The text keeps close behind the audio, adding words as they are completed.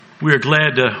We are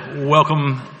glad to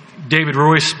welcome David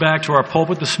Royce back to our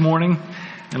pulpit this morning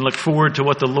and look forward to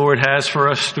what the Lord has for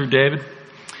us through David.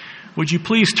 Would you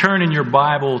please turn in your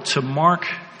Bible to Mark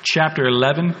chapter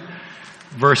 11,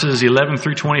 verses 11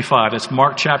 through 25. That's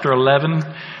Mark chapter 11,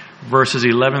 verses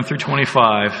 11 through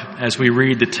 25, as we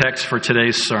read the text for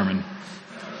today's sermon.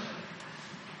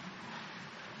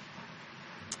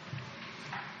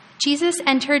 Jesus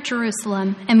entered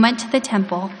Jerusalem and went to the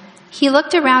temple. He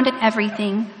looked around at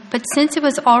everything, but since it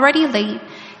was already late,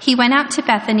 he went out to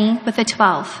Bethany with the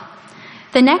 12.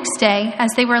 The next day,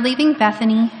 as they were leaving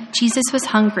Bethany, Jesus was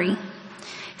hungry.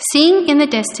 Seeing in the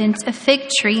distance a fig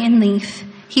tree in leaf,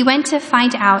 he went to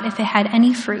find out if it had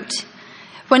any fruit.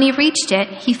 When he reached it,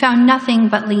 he found nothing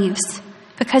but leaves,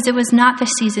 because it was not the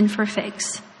season for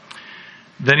figs.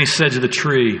 Then he said to the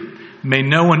tree, "May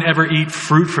no one ever eat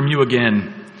fruit from you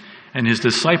again." And his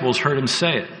disciples heard him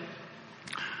say it.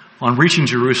 On reaching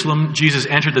Jerusalem, Jesus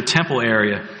entered the temple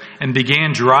area and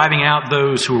began driving out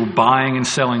those who were buying and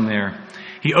selling there.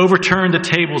 He overturned the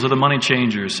tables of the money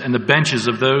changers and the benches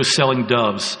of those selling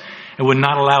doves, and would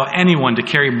not allow anyone to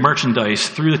carry merchandise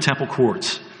through the temple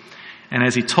courts. And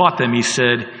as he taught them, he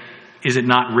said, "Is it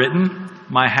not written,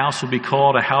 'My house will be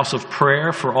called a house of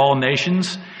prayer for all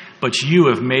nations'? But you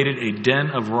have made it a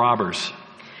den of robbers."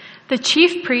 The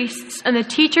chief priests and the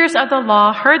teachers of the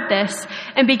law heard this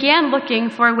and began looking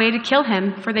for a way to kill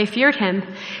him, for they feared him,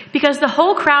 because the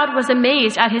whole crowd was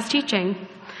amazed at his teaching.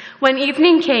 When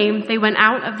evening came, they went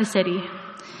out of the city.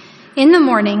 In the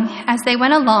morning, as they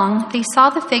went along, they saw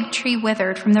the fig tree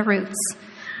withered from the roots.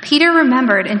 Peter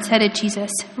remembered and said to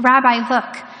Jesus, "Rabbi,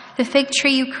 look, the fig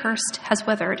tree you cursed has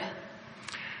withered."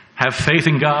 "Have faith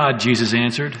in God," Jesus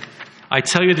answered. "I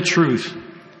tell you the truth.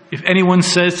 If anyone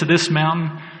says to this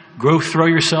mountain, 'Go throw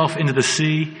yourself into the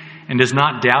sea,' and does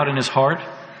not doubt in his heart,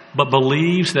 but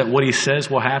believes that what he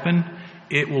says will happen,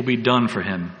 it will be done for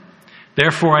him.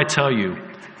 Therefore I tell you,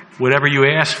 whatever you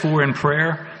ask for in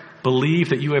prayer, believe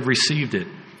that you have received it,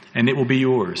 and it will be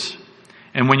yours.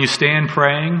 And when you stand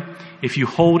praying, if you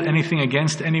hold anything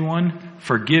against anyone,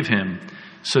 forgive him,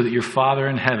 so that your Father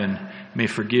in heaven may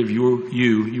forgive you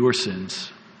your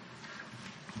sins."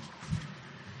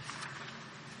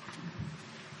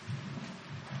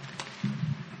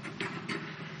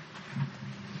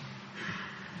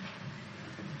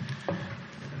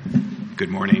 Good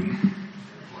morning.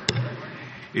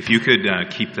 If you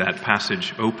could keep that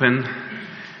passage open,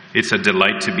 it's a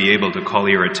delight to be able to call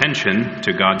your attention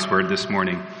to God's word this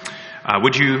morning.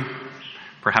 Would you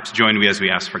perhaps join me as we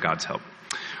ask for God's help?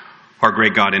 Our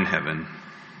great God in heaven,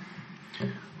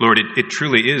 Lord, it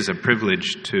truly is a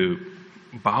privilege to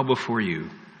bow before you,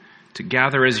 to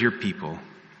gather as your people,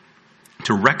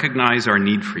 to recognize our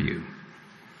need for you.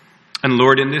 And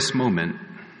Lord, in this moment,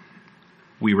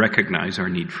 we recognize our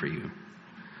need for you.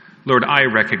 Lord, I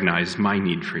recognize my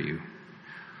need for you.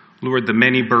 Lord, the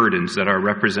many burdens that are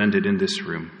represented in this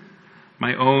room,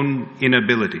 my own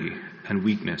inability and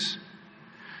weakness.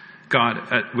 God,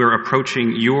 we're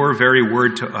approaching your very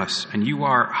word to us, and you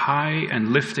are high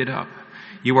and lifted up.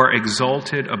 You are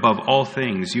exalted above all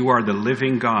things. You are the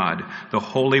living God, the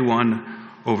Holy One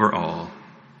over all.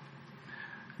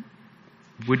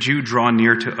 Would you draw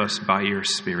near to us by your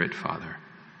Spirit, Father?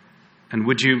 And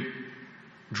would you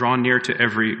draw near to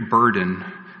every burden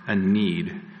and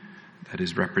need that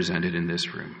is represented in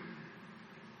this room?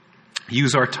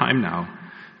 Use our time now,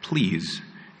 please,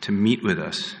 to meet with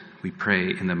us. We pray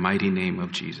in the mighty name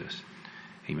of Jesus.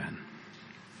 Amen.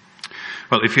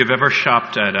 Well, if you've ever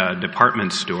shopped at a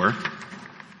department store,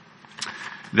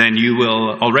 then you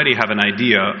will already have an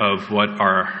idea of what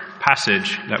our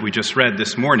passage that we just read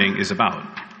this morning is about.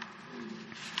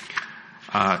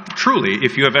 Truly,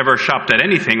 if you have ever shopped at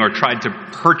anything or tried to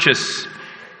purchase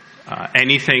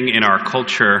anything in our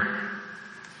culture,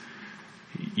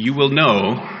 you will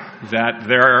know that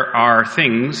there are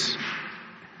things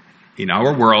in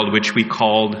our world which we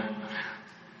call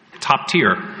top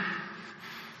tier,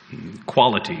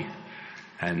 quality,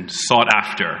 and sought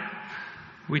after.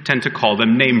 We tend to call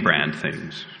them name brand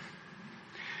things.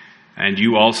 And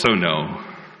you also know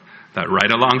that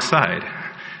right alongside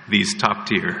these top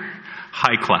tier,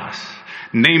 high class,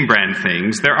 name brand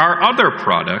things, there are other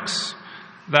products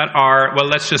that are, well,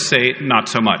 let's just say not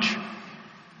so much.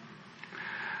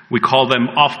 We call them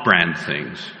off-brand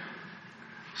things.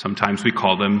 Sometimes we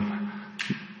call them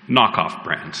knockoff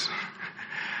brands.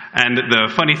 And the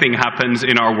funny thing happens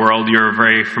in our world, you're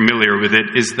very familiar with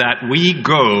it, is that we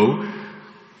go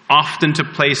often to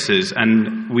places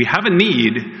and we have a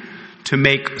need to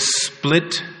make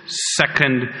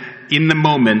split-second,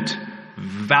 in-the-moment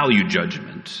value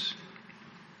judgments.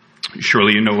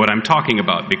 Surely you know what I'm talking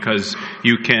about, because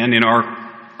you can, in our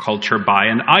culture, buy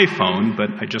an iPhone, but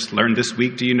I just learned this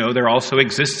week, do you know there also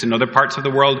exists in other parts of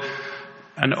the world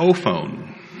an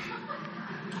O-phone?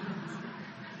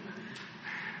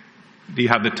 You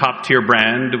have the top-tier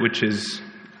brand, which is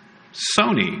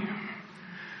Sony.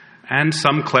 And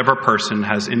some clever person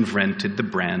has invented the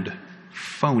brand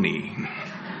Phony.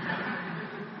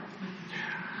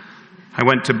 I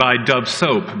went to buy Dove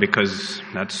soap because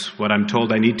that's what I'm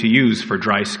told I need to use for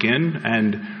dry skin.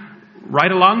 And right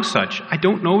alongside, I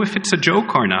don't know if it's a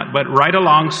joke or not, but right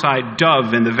alongside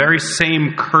Dove in the very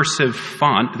same cursive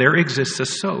font, there exists a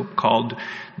soap called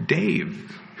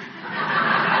Dave,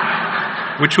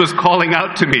 which was calling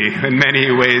out to me in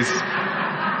many ways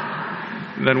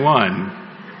than one.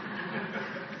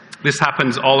 This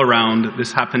happens all around.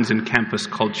 This happens in campus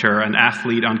culture. An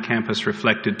athlete on campus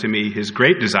reflected to me his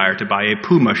great desire to buy a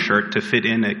Puma shirt to fit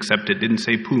in, except it didn't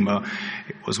say Puma.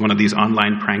 It was one of these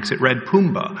online pranks. It read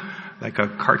Pumbaa, like a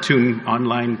cartoon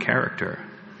online character.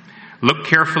 Look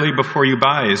carefully before you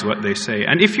buy is what they say.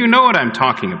 And if you know what I'm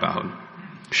talking about,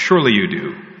 surely you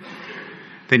do,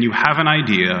 then you have an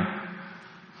idea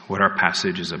what our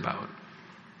passage is about.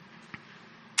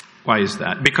 Why is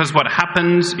that? Because what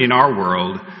happens in our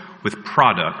world with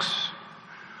products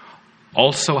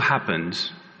also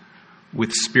happens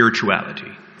with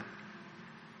spirituality.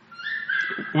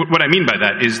 What I mean by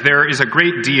that is there is a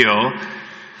great deal,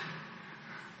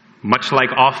 much like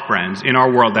off-brands, in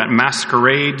our world that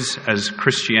masquerades as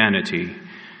Christianity.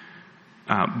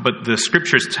 But the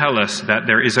scriptures tell us that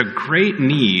there is a great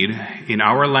need in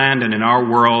our land and in our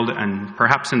world and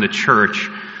perhaps in the church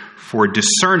for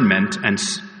discernment, and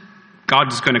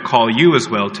God's going to call you as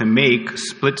well to make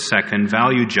split-second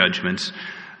value judgments,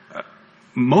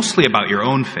 mostly about your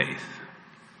own faith.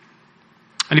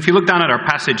 And if you look down at our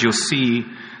passage, you'll see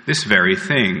this very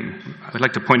thing. I'd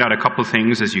like to point out a couple of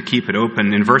things as you keep it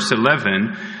open. In verse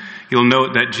 11, you'll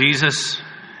note that Jesus,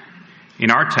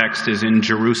 in our text, is in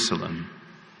Jerusalem.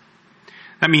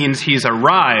 That means he's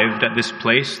arrived at this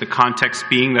place, the context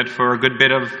being that for a good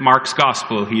bit of Mark's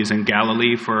gospel, he is in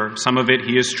Galilee. For some of it,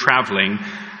 he is traveling.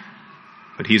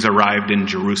 But he's arrived in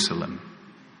Jerusalem.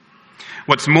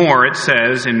 What's more, it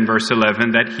says in verse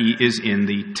 11 that he is in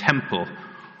the temple,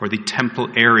 or the temple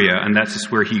area, and that's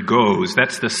where he goes.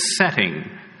 That's the setting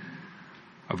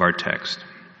of our text.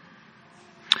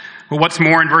 Well, what's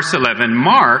more, in verse 11,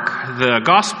 Mark, the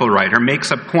gospel writer,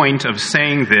 makes a point of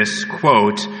saying this,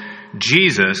 quote,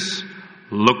 Jesus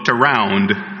looked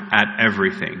around at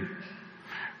everything.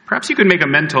 Perhaps you could make a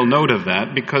mental note of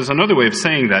that, because another way of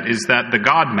saying that is that the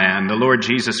God-man, the Lord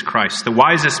Jesus Christ, the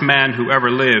wisest man who ever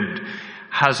lived,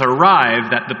 has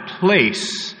arrived at the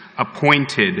place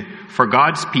appointed for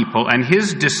God's people, and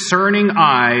his discerning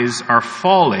eyes are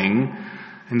falling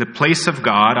in the place of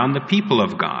God on the people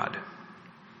of God.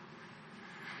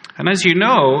 And as you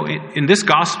know, in this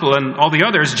gospel and all the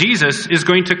others, Jesus is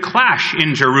going to clash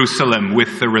in Jerusalem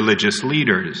with the religious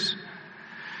leaders.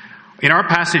 In our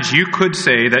passage, you could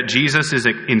say that Jesus is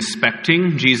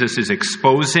inspecting, Jesus is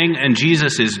exposing, and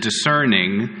Jesus is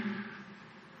discerning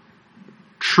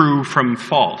true from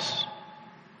false,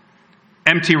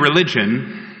 empty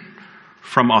religion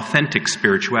from authentic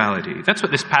spirituality. That's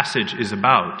what this passage is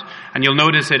about. And you'll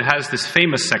notice it has this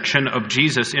famous section of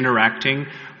Jesus interacting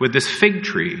with this fig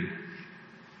tree.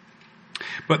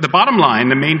 But the bottom line,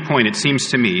 the main point, it seems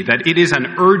to me, that it is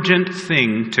an urgent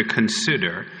thing to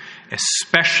consider,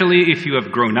 especially if you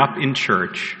have grown up in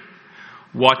church,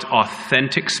 what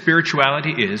authentic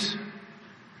spirituality is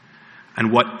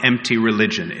and what empty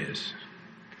religion is.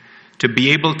 To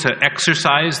be able to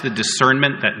exercise the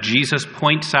discernment that Jesus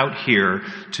points out here,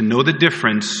 to know the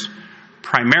difference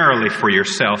primarily for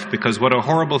yourself, because what a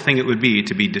horrible thing it would be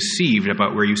to be deceived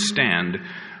about where you stand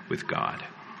with God.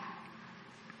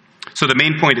 So the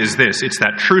main point is this: it's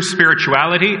that true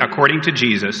spirituality, according to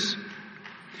Jesus,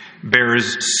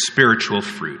 bears spiritual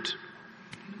fruit.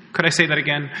 Could I say that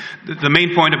again? The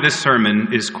main point of this sermon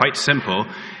is quite simple.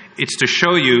 It's to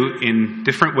show you in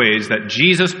different ways that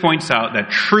Jesus points out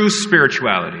that true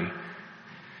spirituality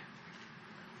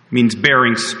means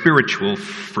bearing spiritual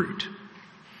fruit.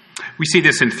 We see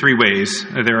this in three ways.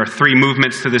 There are three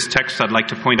movements to this text I'd like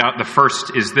to point out. The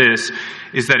first is this,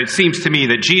 is that it seems to me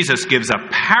that Jesus gives a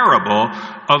parable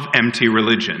of empty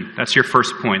religion. That's your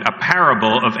first point, a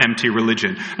parable of empty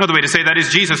religion. Another way to say that is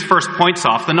Jesus first points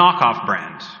off the knockoff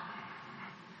brand.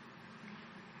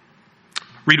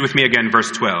 Read with me again, verse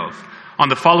 12. On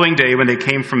the following day, when they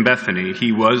came from Bethany,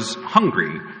 he was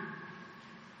hungry.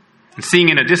 And seeing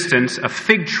in a distance a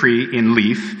fig tree in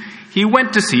leaf, he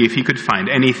went to see if he could find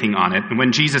anything on it. And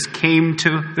when Jesus came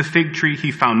to the fig tree,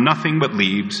 he found nothing but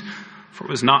leaves, for it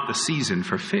was not the season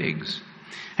for figs.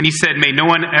 And he said, "May no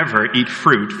one ever eat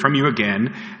fruit from you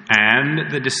again."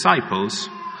 And the disciples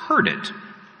heard it.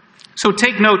 So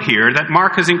take note here that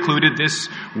Mark has included this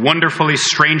wonderfully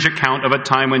strange account of a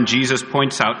time when Jesus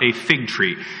points out a fig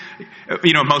tree.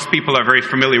 You know, most people are very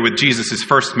familiar with Jesus'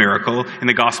 first miracle in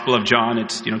the Gospel of John.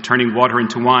 It's, turning water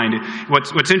into wine.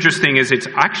 What's interesting is it's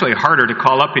actually harder to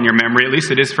call up in your memory, at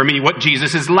least it is for me, what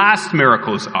Jesus' last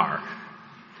miracles are.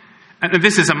 And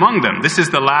this is among them. This is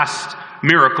the last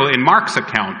miracle in Mark's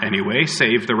account anyway,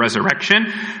 save the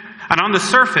resurrection. And on the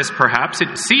surface, perhaps,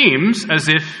 it seems as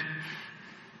if,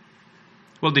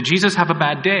 well, did Jesus have a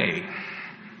bad day?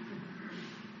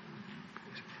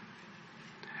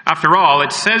 After all,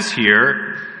 it says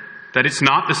here that it's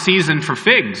not the season for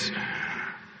figs.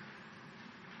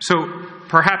 So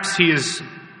perhaps he is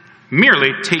merely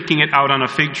taking it out on a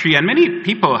fig tree. And many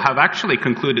people have actually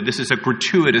concluded this is a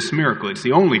gratuitous miracle. It's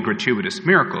the only gratuitous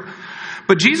miracle.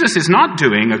 But Jesus is not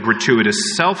doing a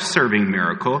gratuitous, self-serving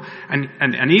miracle. And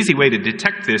an easy way to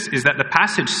detect this is that the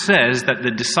passage says that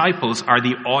the disciples are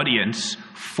the audience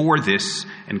for this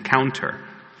encounter.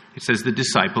 It says the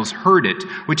disciples heard it,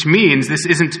 which means this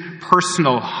isn't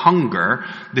personal hunger.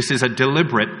 This is a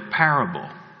deliberate parable.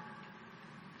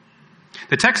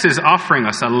 The text is offering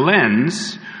us a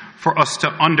lens for us to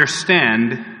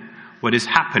understand what is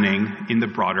happening in the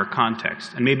broader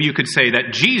context. And maybe you could say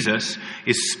that Jesus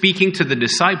is speaking to the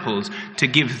disciples to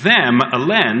give them a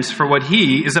lens for what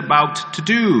he is about to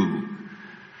do.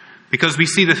 Because we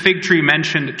see the fig tree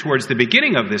mentioned towards the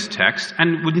beginning of this text,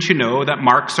 and wouldn't you know that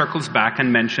Mark circles back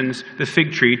and mentions the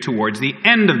fig tree towards the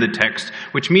end of the text,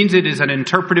 which means it is an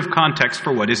interpretive context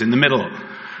for what is in the middle,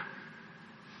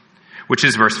 which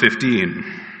is verse 15.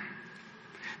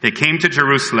 They came to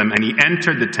Jerusalem, and he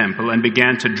entered the temple and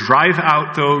began to drive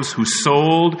out those who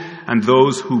sold and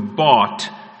those who bought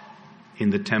in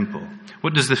the temple.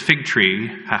 What does the fig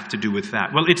tree have to do with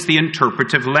that? Well, it's the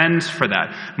interpretive lens for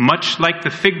that. Much like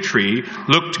the fig tree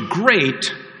looked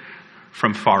great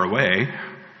from far away,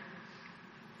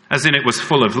 as in it was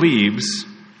full of leaves,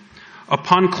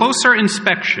 upon closer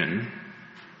inspection,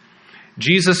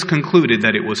 Jesus concluded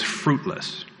that it was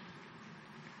fruitless.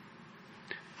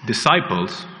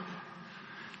 Disciples,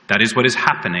 that is what is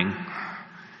happening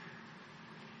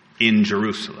in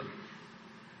Jerusalem.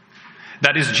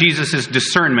 That is Jesus'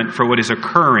 discernment for what is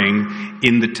occurring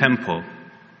in the temple.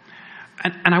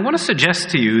 And I want to suggest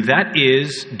to you that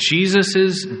is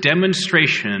Jesus'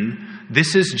 demonstration,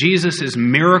 this is Jesus'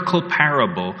 miracle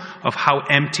parable of how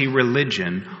empty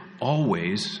religion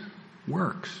always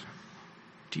works.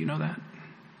 Do you know that?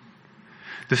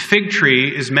 The fig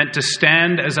tree is meant to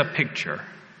stand as a picture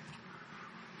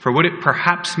for what it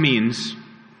perhaps means.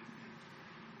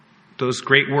 Those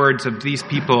great words of these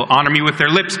people, honor me with their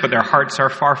lips, but their hearts are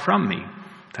far from me.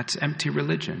 That's empty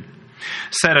religion.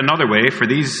 Said another way, for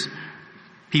these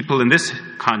people in this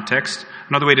context,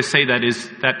 another way to say that is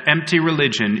that empty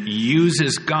religion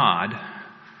uses God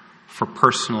for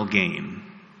personal gain.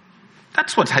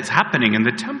 That's what's happening in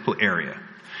the temple area.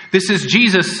 This is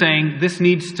Jesus saying this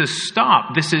needs to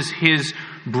stop. This is his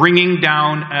bringing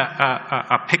down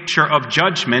a picture of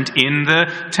judgment in the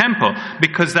temple,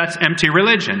 because that's empty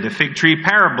religion. The fig tree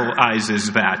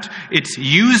parabolizes that. It's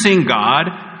using God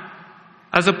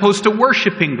as opposed to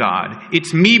worshiping God.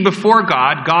 It's me before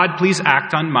God. God, please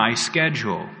act on my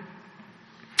schedule.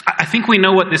 I think we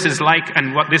know what this is like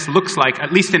and what this looks like,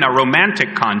 at least in a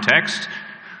romantic context.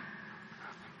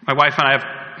 My wife and I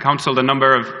have counseled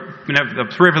have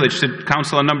the privilege to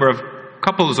counsel a number of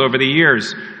couples over the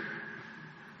years.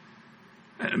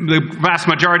 The vast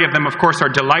majority of them, of course, are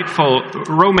delightful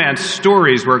romance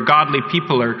stories where godly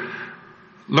people are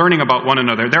learning about one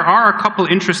another. There are a couple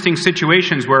interesting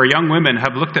situations where young women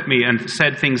have looked at me and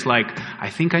said things like,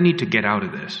 I think I need to get out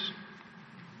of this.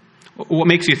 What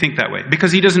makes you think that way?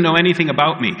 Because he doesn't know anything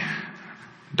about me. ...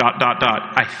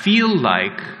 I feel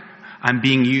like I'm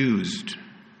being used.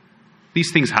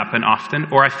 These things happen often.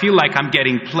 Or I feel like I'm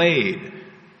getting played.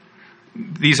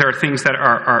 These are things that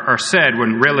are said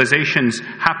when realizations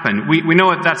happen. We know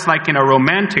what that's like in a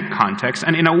romantic context,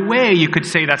 and in a way you could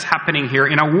say that's happening here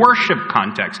in a worship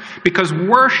context. Because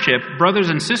worship, brothers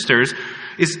and sisters,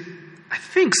 is, I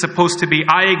think, supposed to be,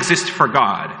 I exist for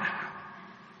God.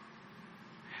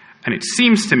 And it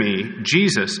seems to me,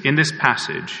 Jesus, in this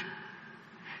passage,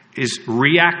 is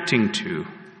reacting to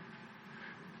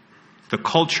the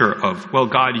culture of, well,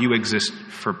 God, you exist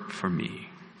for me.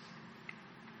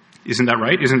 Isn't that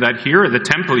right? Isn't that here? At the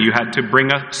temple, you had to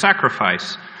bring a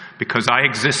sacrifice because I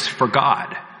exist for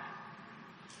God.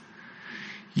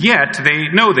 Yet, they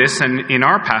know this, and in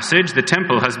our passage, the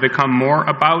temple has become more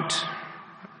about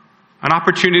an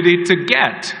opportunity to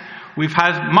get. We've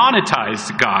had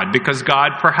monetized God because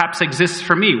God perhaps exists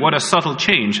for me. What a subtle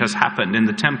change has happened in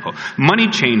the temple. Money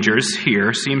changers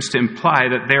here seems to imply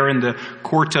that they're in the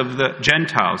court of the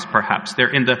Gentiles, perhaps.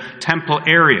 They're in the temple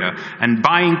area. And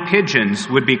buying pigeons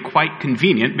would be quite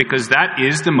convenient because that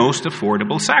is the most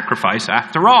affordable sacrifice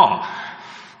after all.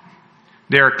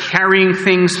 They're carrying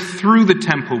things through the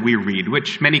temple, we read,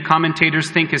 which many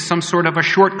commentators think is some sort of a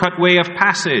shortcut way of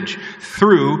passage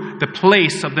through the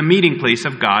place of the meeting place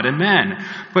of God and man.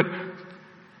 But,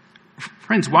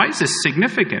 friends, why is this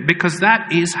significant? Because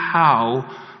that is how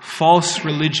false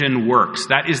religion works.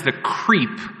 That is the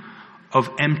creep of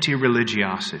empty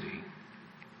religiosity.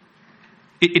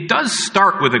 It does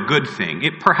start with a good thing.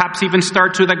 It perhaps even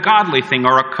starts with a godly thing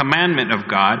or a commandment of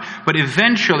God. But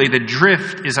eventually the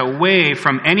drift is away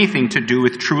from anything to do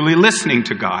with truly listening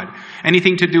to God.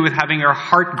 Anything to do with having your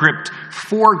heart gripped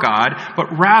for God.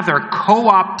 But rather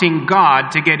co-opting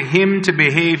God to get Him to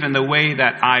behave in the way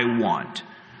that I want.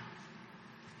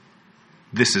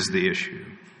 This is the issue.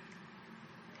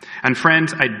 And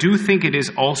friends, I do think it is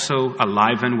also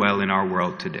alive and well in our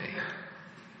world today.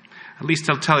 At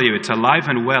least I'll tell you, it's alive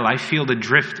and well. I feel the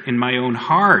drift in my own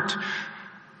heart.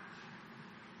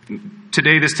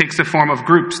 Today, this takes the form of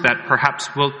groups that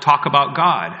perhaps will talk about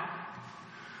God.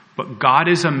 But God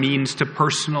is a means to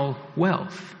personal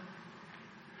wealth.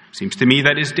 Seems to me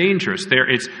that is dangerous.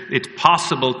 It's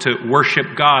possible to worship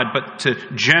God, but to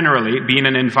generally be in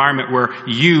an environment where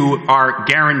you are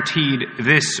guaranteed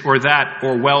this or that,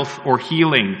 or wealth or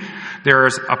healing.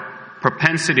 There's a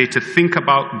propensity to think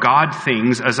about God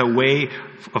things as a way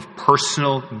of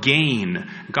personal gain.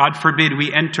 God forbid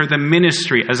we enter the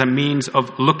ministry as a means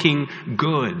of looking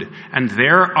good. And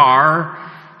there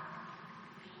are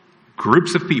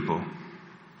groups of people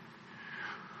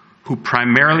who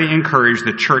primarily encourage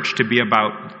the church to be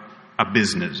about a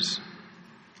business,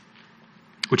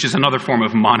 which is another form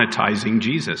of monetizing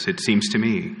Jesus, it seems to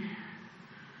me.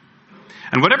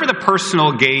 And whatever the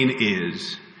personal gain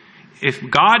is, if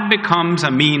God becomes a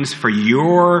means for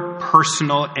your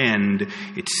personal end,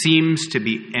 it seems to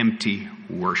be empty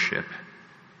worship.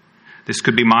 This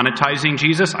could be monetizing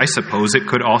Jesus. I suppose it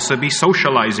could also be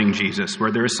socializing Jesus,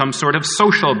 where there is some sort of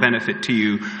social benefit to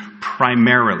you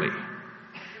primarily.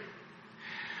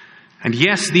 And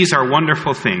yes, these are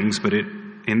wonderful things, but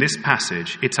in this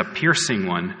passage, it's a piercing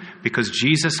one because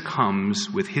Jesus comes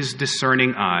with His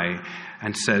discerning eye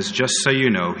and says, just so you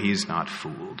know, He's not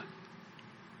fooled.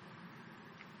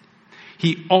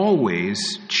 He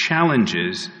always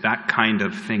challenges that kind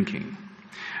of thinking.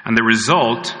 And the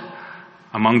result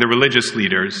among the religious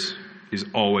leaders is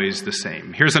always the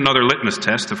same. Here's another litmus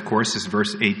test, of course, is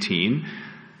verse 18.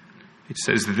 It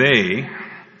says, they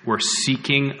were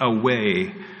seeking a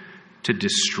way to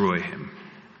destroy Him.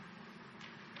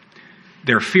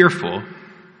 They're fearful,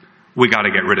 we got to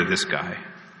get rid of this guy.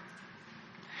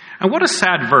 And what a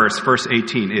sad verse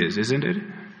 18 is, isn't it?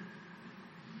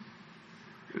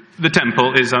 The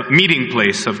temple is a meeting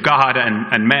place of God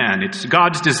and man. It's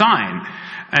God's design.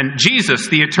 And Jesus,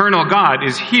 the eternal God,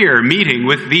 is here meeting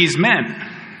with these men.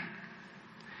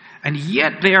 And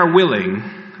yet they are willing,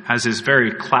 as is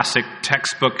very classic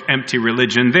textbook empty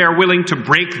religion, they are willing to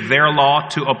break their law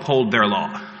to uphold their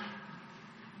law.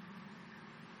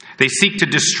 They seek to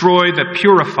destroy the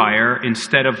purifier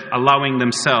instead of allowing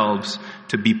themselves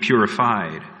to be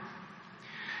purified.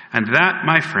 And that,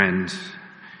 my friends,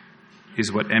 is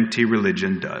what empty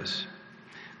religion does.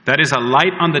 That is a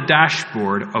light on the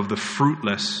dashboard of the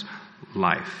fruitless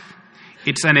life.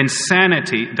 It's an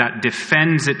insanity that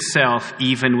defends itself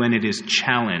even when it is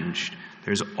challenged.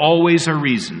 There's always a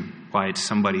reason why it's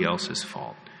somebody else's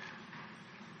fault.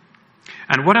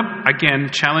 And what a,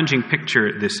 again, challenging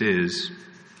picture this is,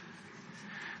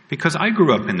 because I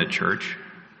grew up in the church.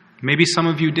 Maybe some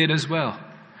of you did as well.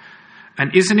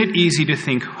 And isn't it easy to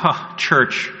think,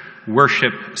 church,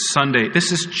 worship, Sunday,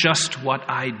 this is just what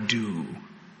I do.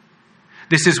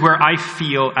 This is where I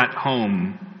feel at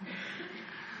home.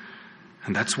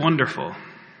 And that's wonderful.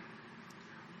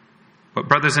 But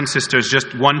brothers and sisters,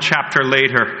 just one chapter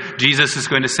later, Jesus is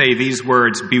going to say these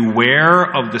words, beware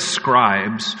of the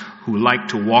scribes who like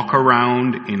to walk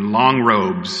around in long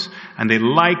robes, and they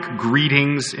like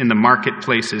greetings in the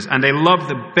marketplaces, and they love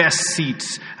the best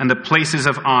seats and the places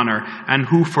of honor, and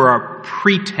who for a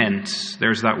pretense,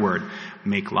 there's that word,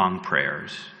 make long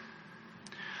prayers.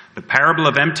 The parable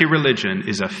of empty religion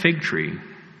is a fig tree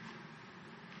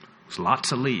with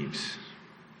lots of leaves,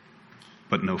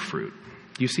 but no fruit.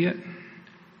 Do you see it?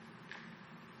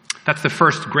 That's the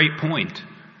first great point.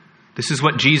 This is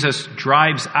what Jesus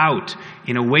drives out.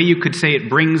 In a way, you could say it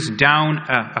brings down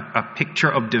a picture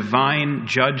of divine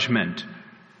judgment.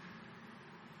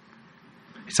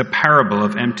 It's a parable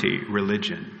of empty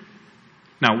religion.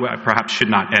 Now, I perhaps should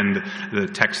not end the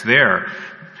text there,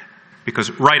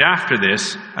 because right after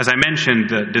this, as I mentioned,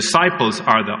 the disciples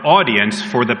are the audience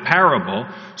for the parable.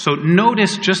 So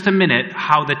notice just a minute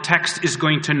how the text is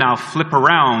going to now flip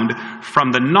around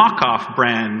from the knockoff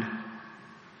brand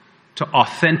to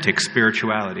authentic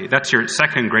spirituality. That's your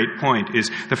second great point.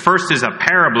 Is the first is a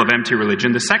parable of empty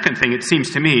religion. The second thing, it seems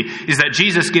to me, is that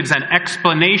Jesus gives an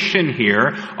explanation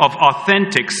here of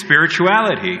authentic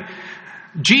spirituality.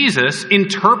 Jesus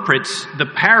interprets the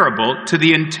parable to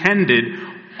the intended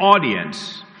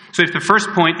audience. So if the first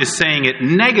point is saying it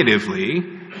negatively,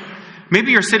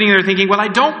 maybe you're sitting there thinking, well, I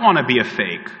don't want to be a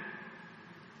fake.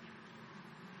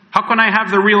 How can I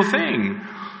have the real thing?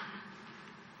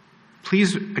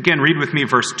 Please, again, read with me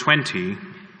verse 20. It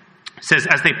says,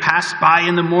 as they passed by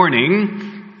in the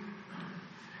morning,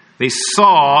 they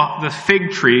saw the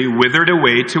fig tree withered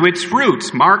away to its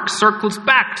roots. Mark circles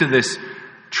back to this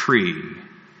tree.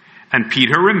 And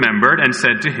Peter remembered and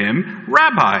said to him,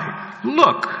 Rabbi,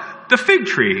 look, the fig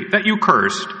tree that you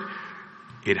cursed,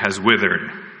 it has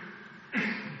withered.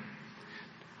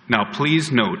 Now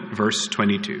please note verse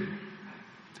 22.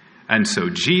 And so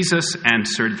Jesus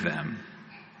answered them,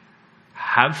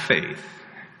 have faith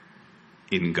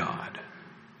in God.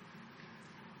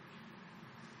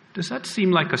 Does that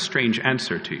seem like a strange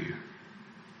answer to you?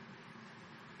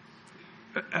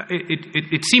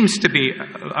 It seems to be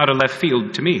out of left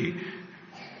field to me.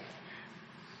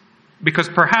 Because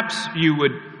perhaps you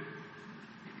would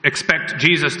expect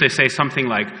Jesus to say something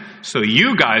like, so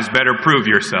you guys better prove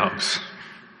yourselves.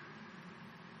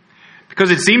 Because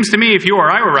it seems to me, if you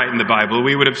or I were writing the Bible,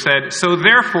 we would have said, so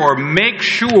therefore make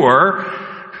sure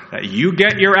that you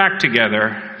get your act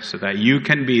together so that you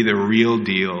can be the real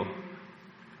deal,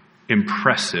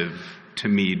 impressive to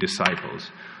me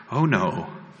disciples. Oh no.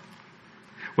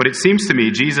 What it seems to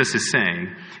me Jesus is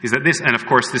saying is that this, and of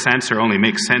course this answer only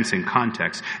makes sense in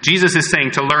context. Jesus is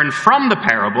saying to learn from the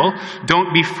parable,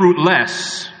 don't be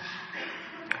fruitless.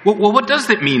 Well, what does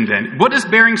it mean then? What does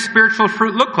bearing spiritual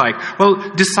fruit look like? Well,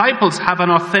 disciples have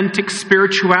an authentic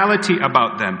spirituality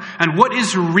about them. And what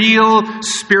is real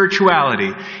spirituality?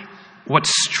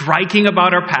 What's striking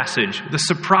about our passage, the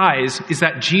surprise, is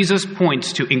that Jesus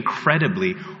points to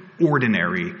incredibly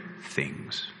ordinary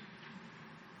things.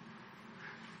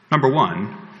 Number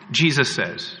one, Jesus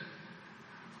says,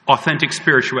 authentic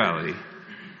spirituality.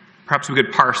 Perhaps we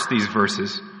could parse these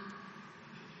verses.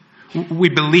 We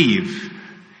believe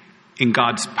in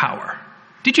God's power.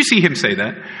 Did you see him say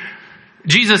that?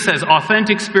 Jesus says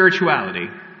authentic spirituality.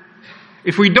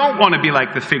 If we don't want to be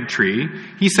like the fig tree,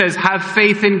 he says have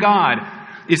faith in God.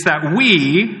 It's that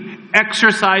we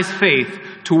exercise faith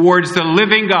towards the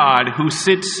living God who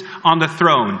sits on the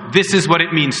throne. This is what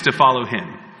it means to follow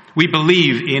him. We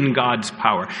believe in God's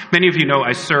power. Many of you know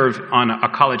I serve on a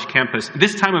college campus.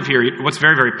 This time of year, what's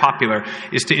very, very popular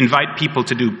is to invite people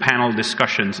to do panel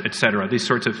discussions, etc., these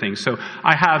sorts of things. So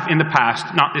I have in the past,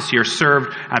 not this year,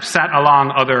 I've sat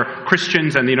along other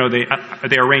Christians, and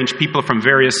they arrange people from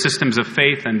various systems of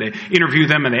faith, and they interview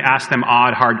them and they ask them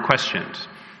odd, hard questions.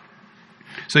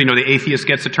 So, the atheist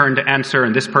gets a turn to answer,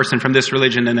 and this person from this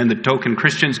religion, and then the token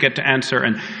Christians get to answer.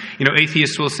 And,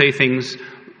 atheists will say things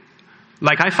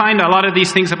like, I find a lot of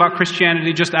these things about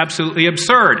Christianity just absolutely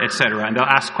absurd, etc. And they'll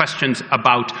ask questions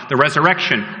about the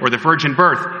resurrection or the virgin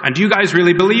birth. And do you guys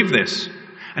really believe this?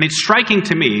 And it's striking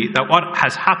to me that what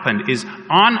has happened is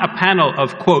on a panel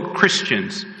of, quote,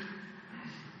 Christians,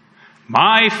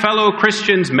 my fellow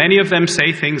Christians, many of them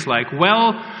say things like,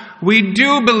 well, we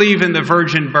do believe in the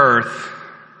virgin birth.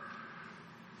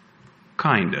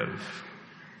 Kind of.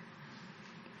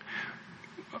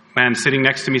 Man sitting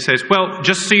next to me says, well,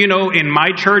 just so you know, in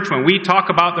my church, when we talk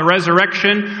about the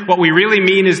resurrection, what we really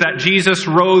mean is that Jesus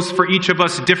rose for each of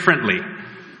us differently.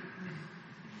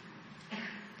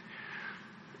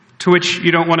 To which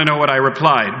you don't want to know what I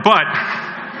replied. But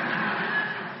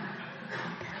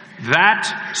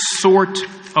that sort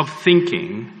of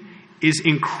thinking is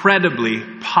incredibly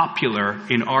popular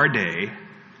in our day.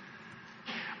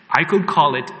 I could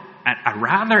call it a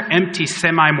rather empty,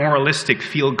 semi-moralistic,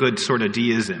 feel-good sort of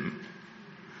deism.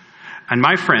 And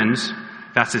my friends,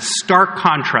 that's a stark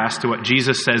contrast to what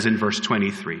Jesus says in verse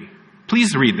 23.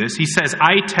 Please read this. He says,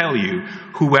 I tell you,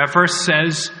 whoever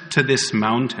says to this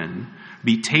mountain,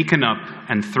 be taken up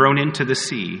and thrown into the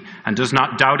sea, and does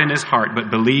not doubt in his heart,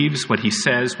 but believes what he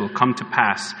says will come to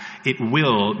pass, it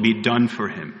will be done for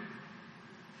him.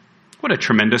 What a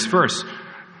tremendous verse.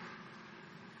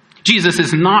 Jesus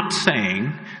is not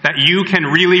saying that you can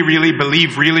really, really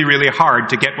believe really, really hard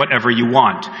to get whatever you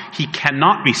want. He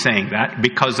cannot be saying that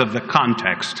because of the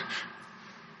context.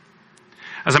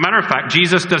 As a matter of fact,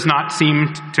 Jesus does not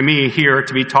seem to me here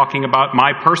to be talking about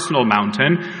my personal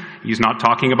mountain. He's not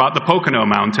talking about the Pocono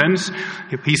Mountains.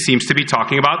 He seems to be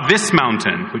talking about this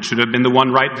mountain, which should have been the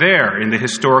one right there in the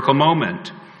historical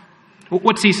moment.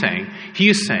 What's he saying? He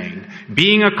is saying,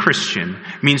 being a Christian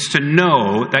means to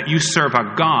know that you serve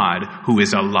a God who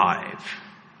is alive.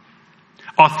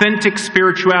 Authentic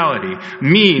spirituality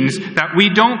means that we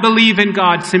don't believe in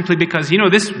God simply because,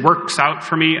 this works out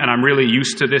for me and I'm really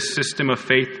used to this system of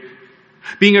faith.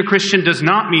 Being a Christian does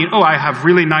not mean, I have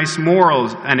really nice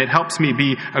morals and it helps me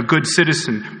be a good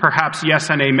citizen. Perhaps yes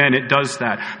and amen, it does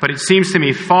that. But it seems to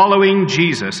me, following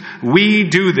Jesus, we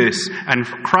do this and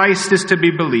Christ is to be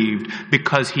believed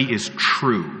because he is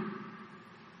true.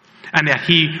 And that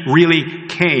he really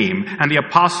came. And the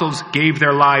apostles gave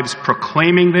their lives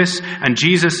proclaiming this. And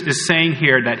Jesus is saying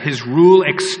here that his rule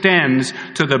extends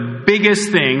to the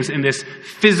biggest things in this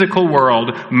physical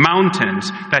world,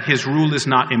 mountains, that his rule is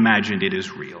not imagined, it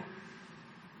is real.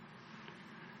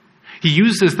 He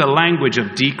uses the language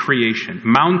of decreation,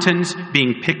 mountains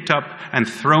being picked up and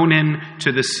thrown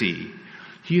into the sea.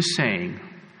 He is saying,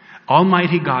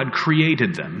 Almighty God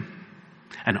created them.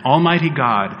 And Almighty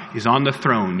God is on the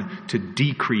throne to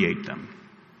decreate them.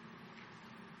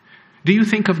 Do you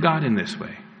think of God in this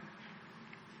way?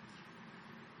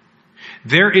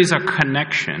 There is a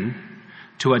connection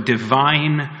to a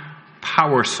divine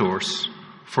power source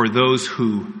for those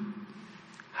who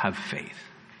have faith.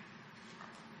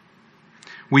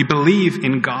 We believe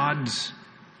in God's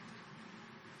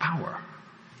power.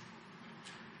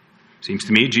 Seems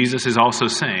to me Jesus is also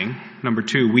saying, number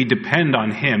 2, we depend on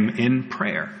him in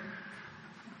prayer.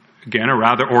 Again, a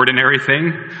rather ordinary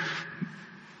thing.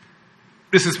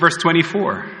 This is verse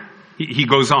 24. He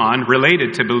goes on,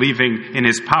 related to believing in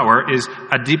his power is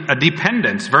a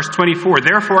dependence. Verse 24,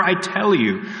 therefore I tell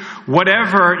you,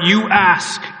 whatever you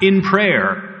ask in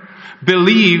prayer,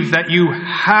 believe that you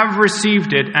have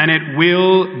received it and it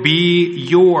will be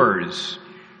yours.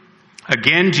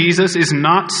 Again, Jesus is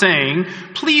not saying,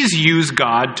 please use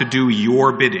God to do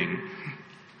your bidding.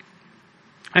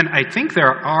 And I think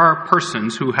there are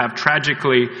persons who have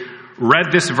tragically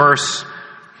read this verse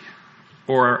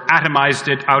or atomized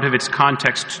it out of its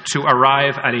context to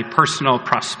arrive at a personal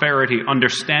prosperity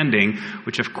understanding,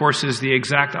 which of course is the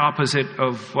exact opposite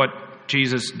of what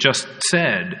Jesus just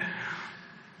said.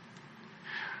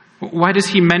 Why does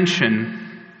he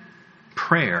mention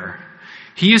prayer?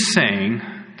 He is saying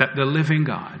that the living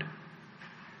God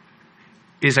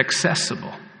is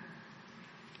accessible.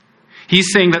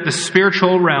 He's saying that the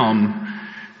spiritual realm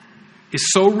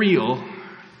is so real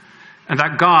and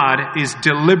that God is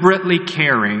deliberately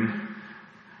caring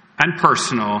and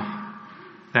personal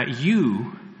that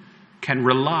you can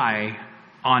rely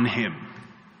on him.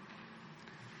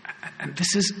 And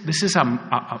this is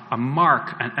a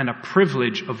mark and a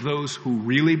privilege of those who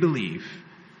really believe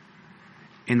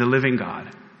in the living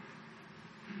God.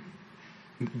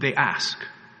 They ask.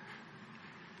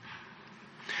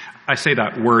 I say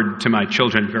that word to my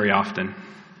children very often.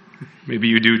 Maybe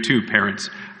you do too, parents.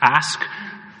 Ask.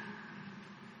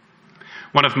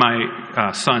 One of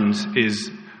my sons is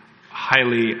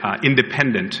highly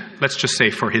independent, let's just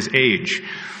say for his age.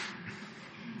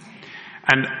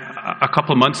 And a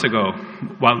couple months ago,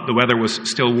 while the weather was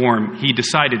still warm, he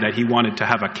decided that he wanted to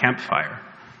have a campfire.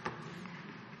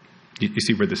 You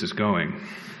see where this is going.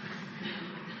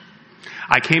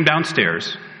 I came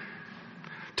downstairs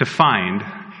to find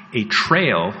a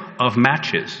trail of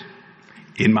matches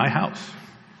in my house,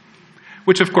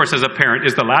 which of course as a parent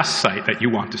is the last sight that you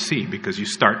want to see because you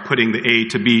start putting the A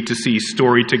to B to C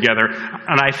story together.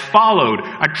 And I followed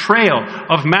a trail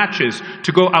of matches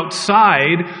to go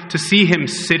outside to see him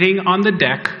sitting on the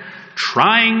deck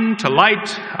trying to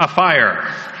light a fire.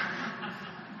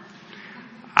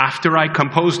 After I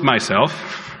composed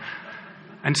myself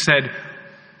and said,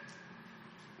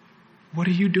 "What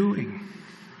are you doing?"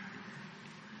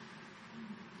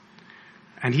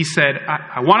 And he said,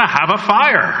 I want to have a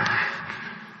fire.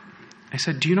 I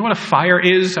said, do you know what a fire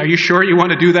is? Are you sure you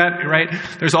want to do that, right?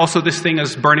 There's also this thing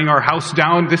as burning our house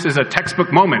down. This is a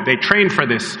textbook moment. They train for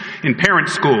this in parent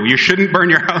school. You shouldn't burn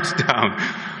your house down.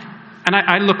 And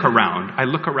I look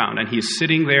around, and he's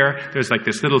sitting there. There's like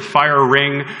this little fire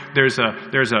ring. There's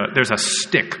a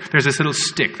stick. There's this little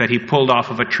stick that he pulled off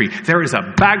of a tree. There is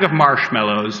a bag of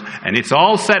marshmallows, and it's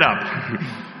all set up.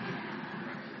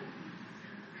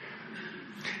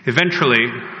 Eventually,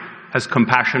 as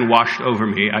compassion washed over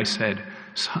me, I said,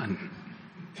 "Son,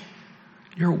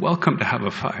 You're welcome to have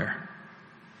a fire.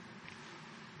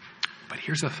 But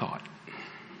here's a thought.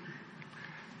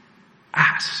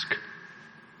 Ask.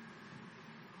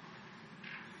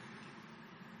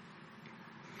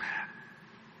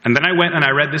 And then I went and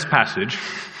I read this passage,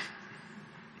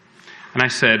 and I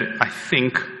said, I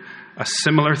think a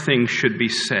similar thing should be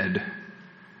said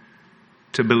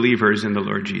to believers in the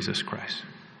Lord Jesus Christ.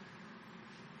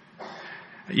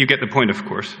 You get the point, of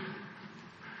course.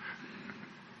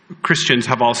 Christians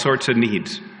have all sorts of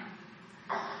needs.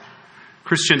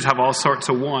 Christians have all sorts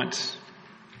of wants.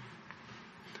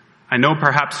 I know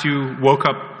perhaps you woke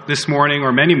up this morning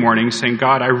or many mornings saying,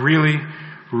 God, I really,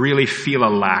 really feel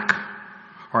a lack,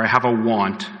 or I have a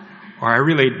want, or I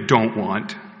really don't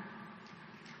want.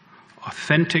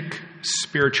 Authentic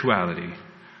spirituality,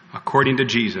 according to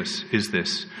Jesus, is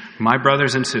this: my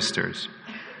brothers and sisters,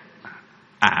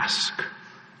 ask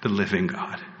the living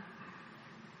God.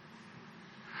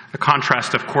 The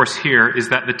contrast, of course, here is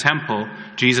that the temple,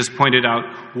 Jesus pointed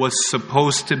out, was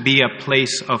supposed to be a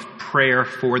place of prayer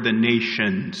for the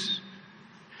nations.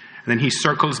 And then he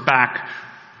circles back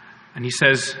and he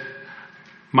says,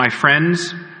 my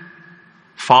friends,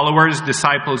 followers,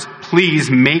 disciples, please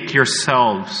make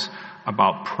yourselves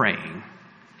about praying.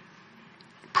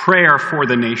 Prayer for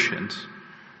the nations.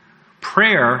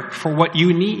 Prayer for what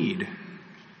you need.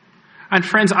 And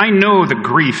friends, I know the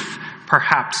grief,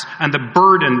 perhaps, and the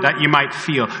burden that you might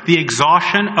feel, the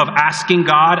exhaustion of asking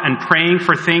God and praying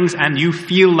for things, and you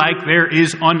feel like there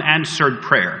is unanswered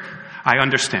prayer. I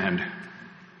understand.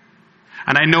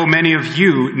 And I know many of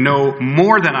you know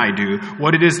more than I do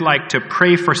what it is like to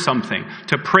pray for something,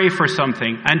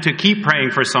 and to keep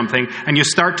praying for something, and you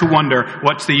start to wonder,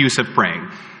 what's the use of praying?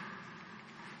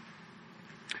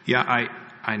 Yeah,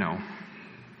 I know.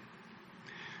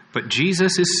 But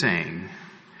Jesus is saying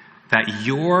that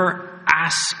your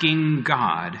asking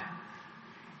God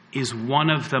is one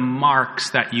of the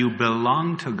marks that you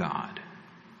belong to God.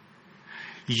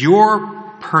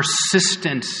 Your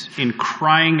persistence in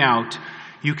crying out,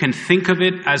 you can think of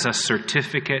it as a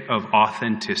certificate of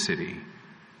authenticity.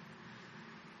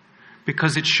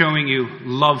 Because it's showing you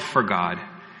love for God.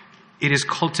 It is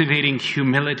cultivating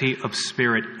humility of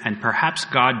spirit, and perhaps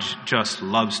God just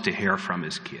loves to hear from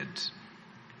his kids.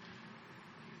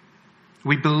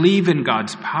 We believe in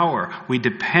God's power. We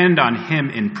depend on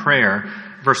him in prayer.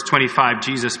 Verse 25,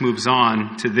 Jesus moves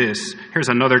on to this. Here's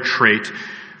another trait.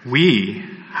 We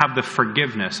have the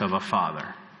forgiveness of a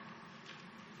father.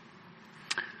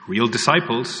 Real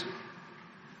disciples.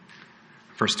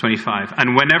 Verse 25,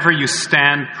 and whenever you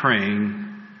stand praying,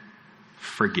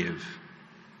 forgive.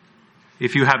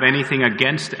 If you have anything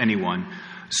against anyone,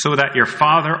 so that your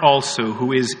Father also,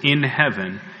 who is in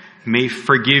heaven, may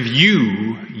forgive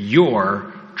you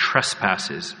your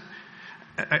trespasses.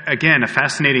 Again, a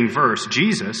fascinating verse.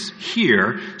 Jesus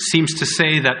here seems to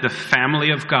say that the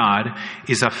family of God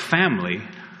is a family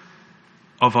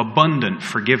of abundant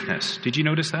forgiveness. Did you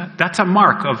notice that? That's a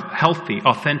mark of healthy,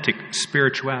 authentic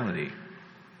spirituality.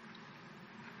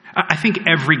 I think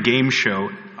every game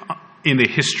show in the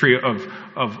history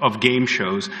of game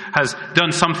shows has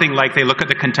done something like they look at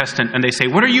the contestant and they say,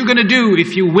 what are you going to do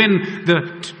if you win the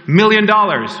 $1 million?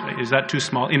 Is that too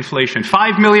small? Inflation.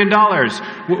 $5 million.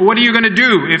 What are you going to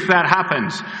do if that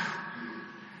happens?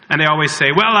 And they always say,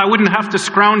 well, I wouldn't have to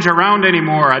scrounge around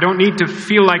anymore. I don't need to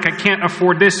feel like I can't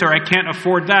afford this or I can't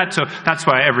afford that. So that's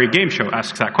why every game show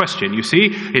asks that question. You see,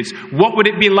 it's what would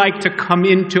it be like to come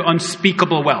into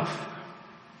unspeakable wealth?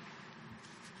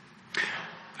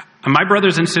 And my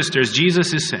brothers and sisters,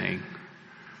 Jesus is saying,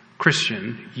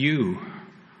 Christian, you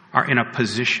are in a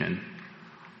position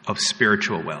of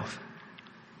spiritual wealth.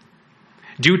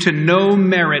 Due to no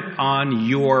merit on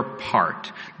your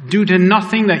part, due to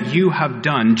nothing that you have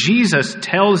done, Jesus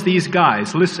tells these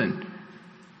guys, listen,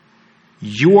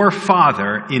 your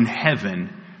Father in heaven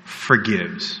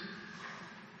forgives.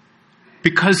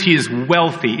 Because he is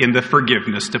wealthy in the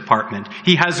forgiveness department.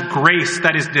 He has grace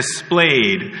that is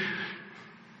displayed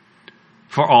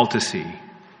for all to see.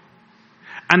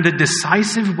 And the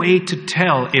decisive way to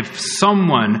tell if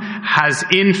someone has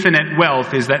infinite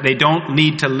wealth is that they don't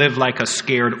need to live like a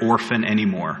scared orphan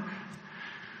anymore.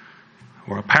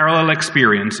 Or a parallel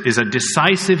experience is a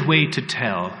decisive way to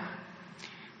tell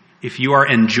if you are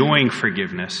enjoying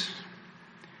forgiveness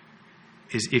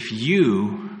is if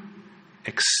you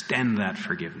extend that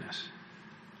forgiveness.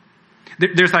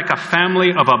 There's like a family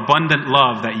of abundant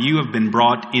love that you have been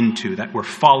brought into, that we're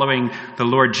following the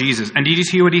Lord Jesus. And did you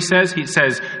see what he says? He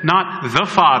says, not the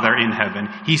Father in heaven.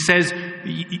 He says,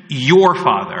 your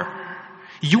Father.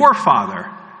 Your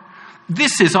Father.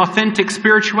 This is authentic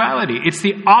spirituality. It's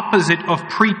the opposite of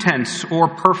pretense or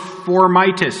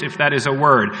performitis, if that is a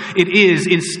word. It is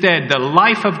instead the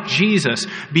life of Jesus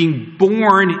being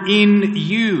born in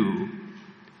you.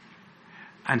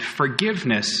 And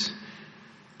forgiveness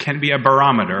can be a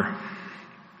barometer.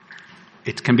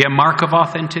 It can be a mark of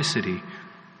authenticity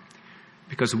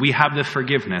because we have the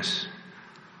forgiveness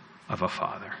of a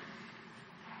Father.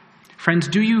 Friends,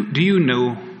 do you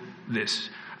know this?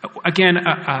 Again,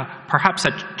 perhaps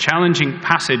a challenging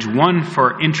passage, one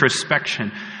for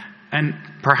introspection. And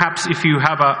perhaps if you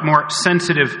have a more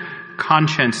sensitive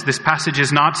conscience, this passage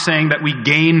is not saying that we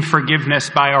gain forgiveness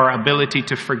by our ability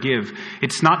to forgive.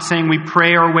 It's not saying we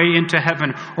pray our way into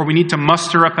heaven or we need to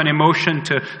muster up an emotion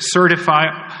to certify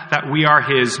that we are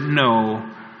His. No.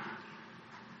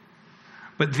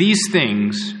 But these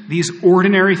things, these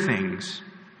ordinary things,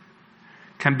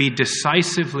 can be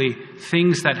decisively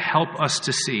things that help us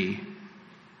to see,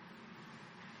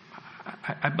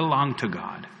 I belong to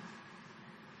God.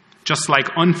 Just like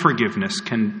unforgiveness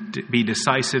can be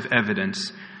decisive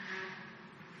evidence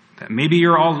that maybe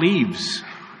you're all leaves.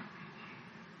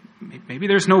 Maybe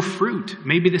there's no fruit.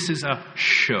 Maybe this is a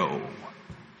show.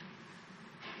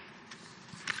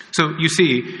 So you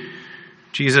see,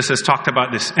 Jesus has talked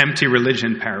about this empty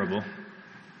religion parable.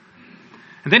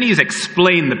 And then he's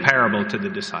explained the parable to the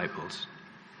disciples.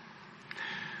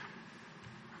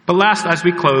 But last, as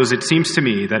we close, it seems to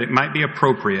me that it might be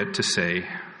appropriate to say,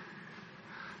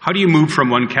 how do you move from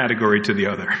one category to the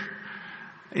other?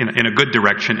 In a good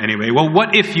direction, anyway. Well,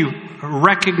 what if you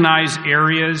recognize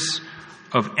areas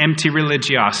of empty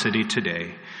religiosity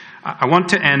today? I want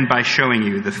to end by showing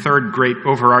you the third great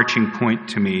overarching point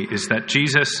to me is that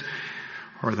Jesus,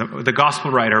 or the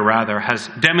gospel writer rather, has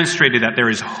demonstrated that there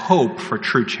is hope for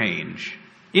true change.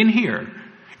 In here,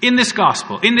 in this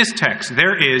gospel, in this text,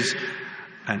 there is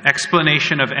an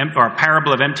explanation of, or a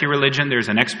parable of empty religion. There's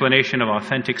an explanation of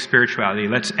authentic spirituality.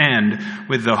 Let's end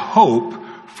with the hope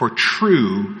for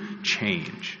true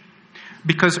change.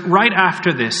 Because right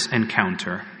after this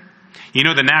encounter, you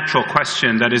know the natural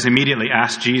question that is immediately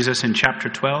asked Jesus in chapter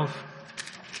 12?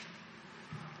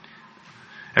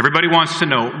 Everybody wants to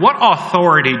know, what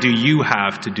authority do you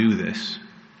have to do this?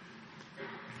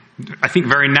 I think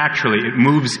very naturally it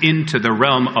moves into the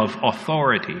realm of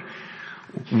authority.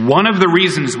 One of the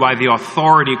reasons why the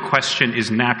authority question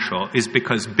is natural is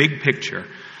because big picture.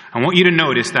 I want you to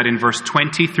notice that in verse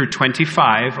 20 through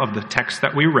 25 of the text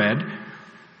that we read,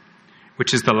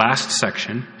 which is the last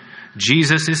section,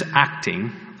 Jesus is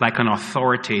acting like an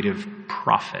authoritative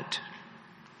prophet.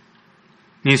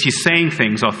 Means he's saying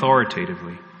things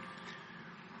authoritatively.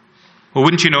 Well,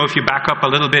 wouldn't you know, if you back up a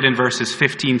little bit in verses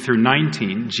 15 through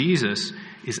 19, Jesus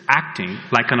is acting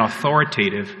like an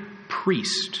authoritative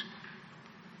priest.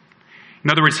 In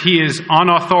other words, he is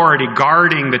on authority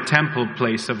guarding the temple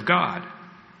place of God,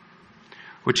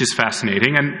 which is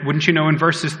fascinating. And wouldn't you know, in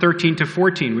verses 13 to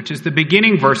 14, which is the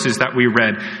beginning verses that we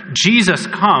read, Jesus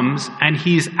comes and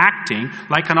he's acting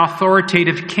like an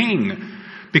authoritative king,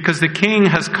 because the king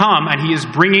has come and he is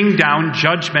bringing down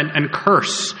judgment and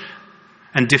curse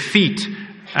and defeat,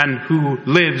 and who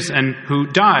lives and who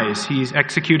dies. He's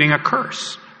executing a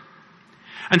curse.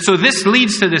 And so this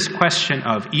leads to this question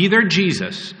of either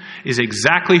Jesus is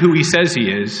exactly who he says he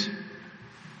is,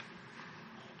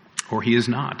 or he is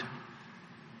not.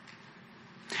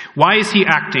 Why is he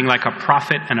acting like a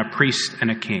prophet and a priest and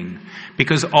a king?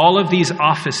 Because all of these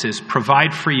offices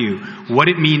provide for you what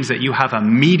it means that you have a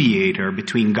mediator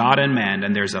between God and man,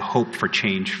 and there's a hope for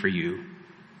change for you.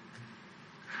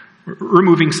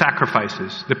 Removing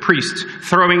sacrifices. The priests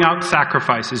throwing out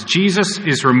sacrifices. Jesus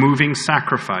is removing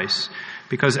sacrifice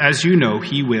because, as you know,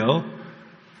 he will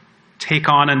take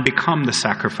on and become the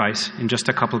sacrifice in just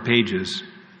a couple of pages.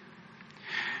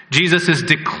 Jesus is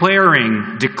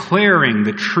declaring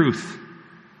the truth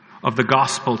of the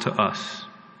gospel to us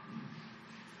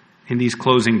in these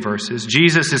closing verses.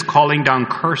 Jesus is calling down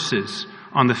curses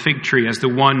on the fig tree as the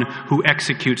one who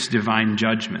executes divine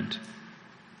judgment.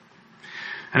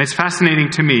 And it's fascinating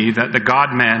to me that the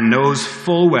God-man knows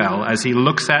full well, as he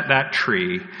looks at that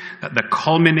tree, that the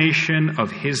culmination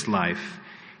of his life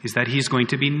is that he's going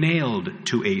to be nailed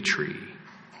to a tree.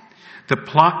 The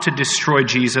plot to destroy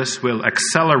Jesus will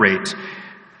accelerate,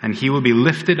 and he will be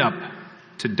lifted up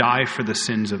to die for the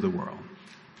sins of the world.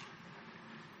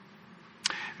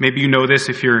 Maybe you know this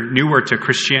if you're newer to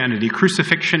Christianity.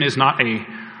 Crucifixion is not a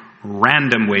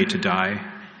random way to die.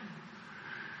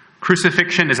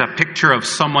 Crucifixion is a picture of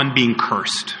someone being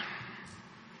cursed.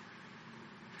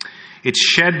 It's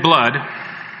shed blood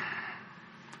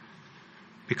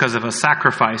because of a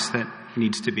sacrifice that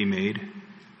needs to be made.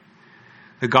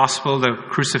 The gospel, the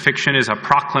crucifixion, is a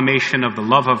proclamation of the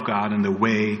love of God and the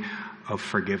way of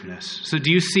forgiveness. So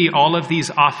do you see all of these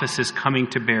offices coming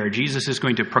to bear? Jesus is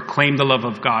going to proclaim the love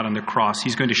of God on the cross.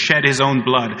 He's going to shed his own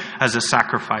blood as a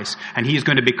sacrifice, and he is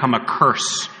going to become a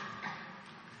curse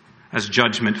as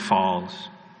judgment falls.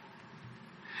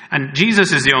 And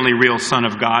Jesus is the only real Son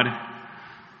of God.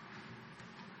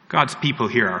 God's people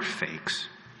here are fakes.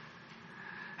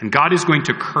 And God is going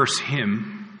to curse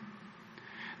him.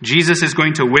 Jesus is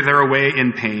going to wither away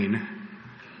in pain.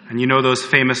 And you know those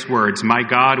famous words, "My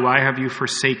God, why have you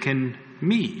forsaken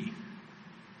me?"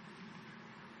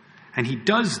 And he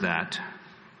does that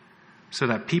so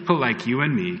that people like you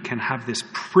and me can have this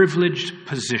privileged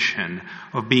position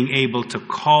of being able to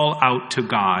call out to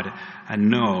God and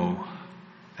know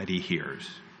that he hears.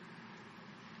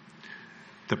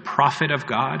 The prophet of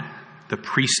God, the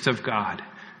priest of God,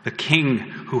 the king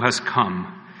who has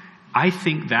come, I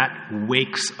think that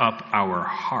wakes up our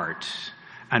hearts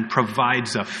and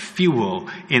provides a fuel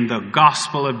in the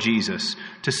gospel of Jesus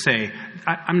to say,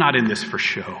 I'm not in this for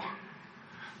show.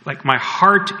 Like, my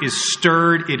heart is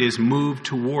stirred, it is moved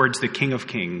towards the King of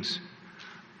Kings.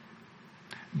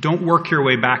 Don't work your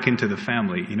way back into the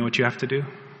family. You know what you have to do?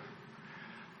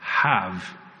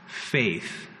 Have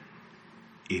faith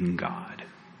in God.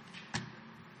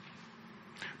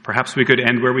 Perhaps we could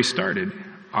end where we started.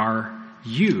 Are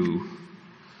you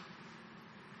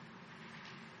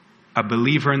a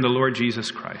believer in the Lord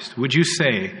Jesus Christ? Would you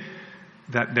say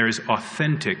that there's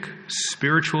authentic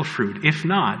spiritual fruit? If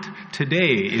not,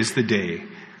 today is the day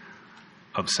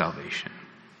of salvation.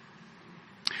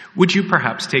 Would you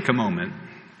perhaps take a moment?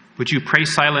 Would you pray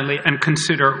silently and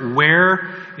consider,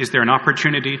 where is there an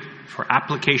opportunity for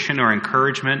application or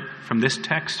encouragement from this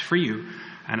text for you?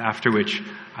 And after which,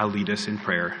 I'll lead us in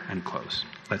prayer and close.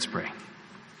 Let's pray.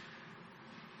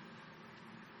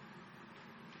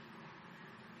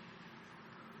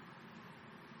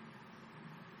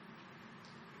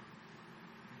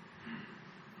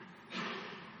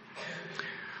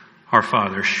 Our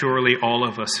Father, surely all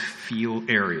of us feel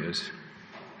areas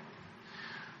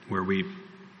where we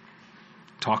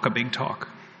talk a big talk,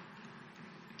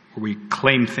 where we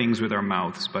claim things with our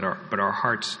mouths, but our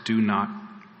hearts do not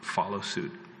follow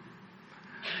suit.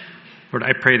 Lord,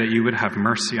 I pray that you would have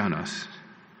mercy on us,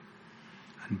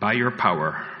 and by your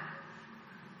power,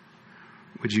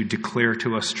 would you declare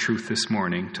to us truth this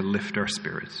morning to lift our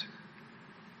spirits?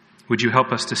 Would you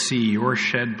help us to see your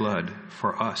shed blood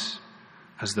for us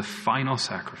as the final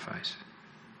sacrifice?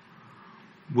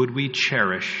 Would we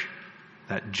cherish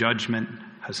that judgment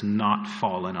has not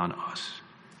fallen on us?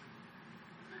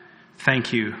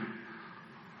 Thank you,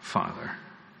 Father,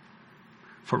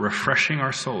 for refreshing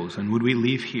our souls. And would we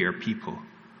leave here people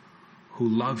who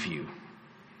love you,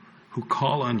 who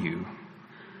call on you,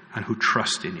 and who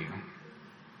trust in you.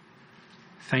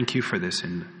 Thank you for this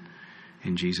in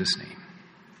Jesus' name.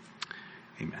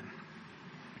 Amen.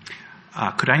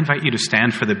 Could I invite you to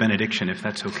stand for the benediction, if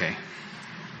that's okay?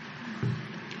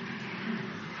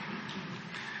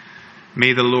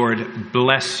 May the Lord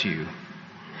bless you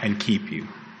and keep you.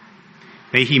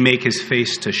 May he make his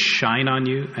face to shine on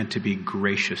you and to be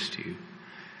gracious to you.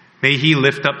 May he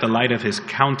lift up the light of his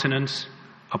countenance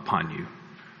upon you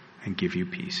and give you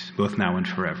peace, both now and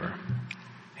forever.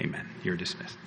 Amen. You're dismissed.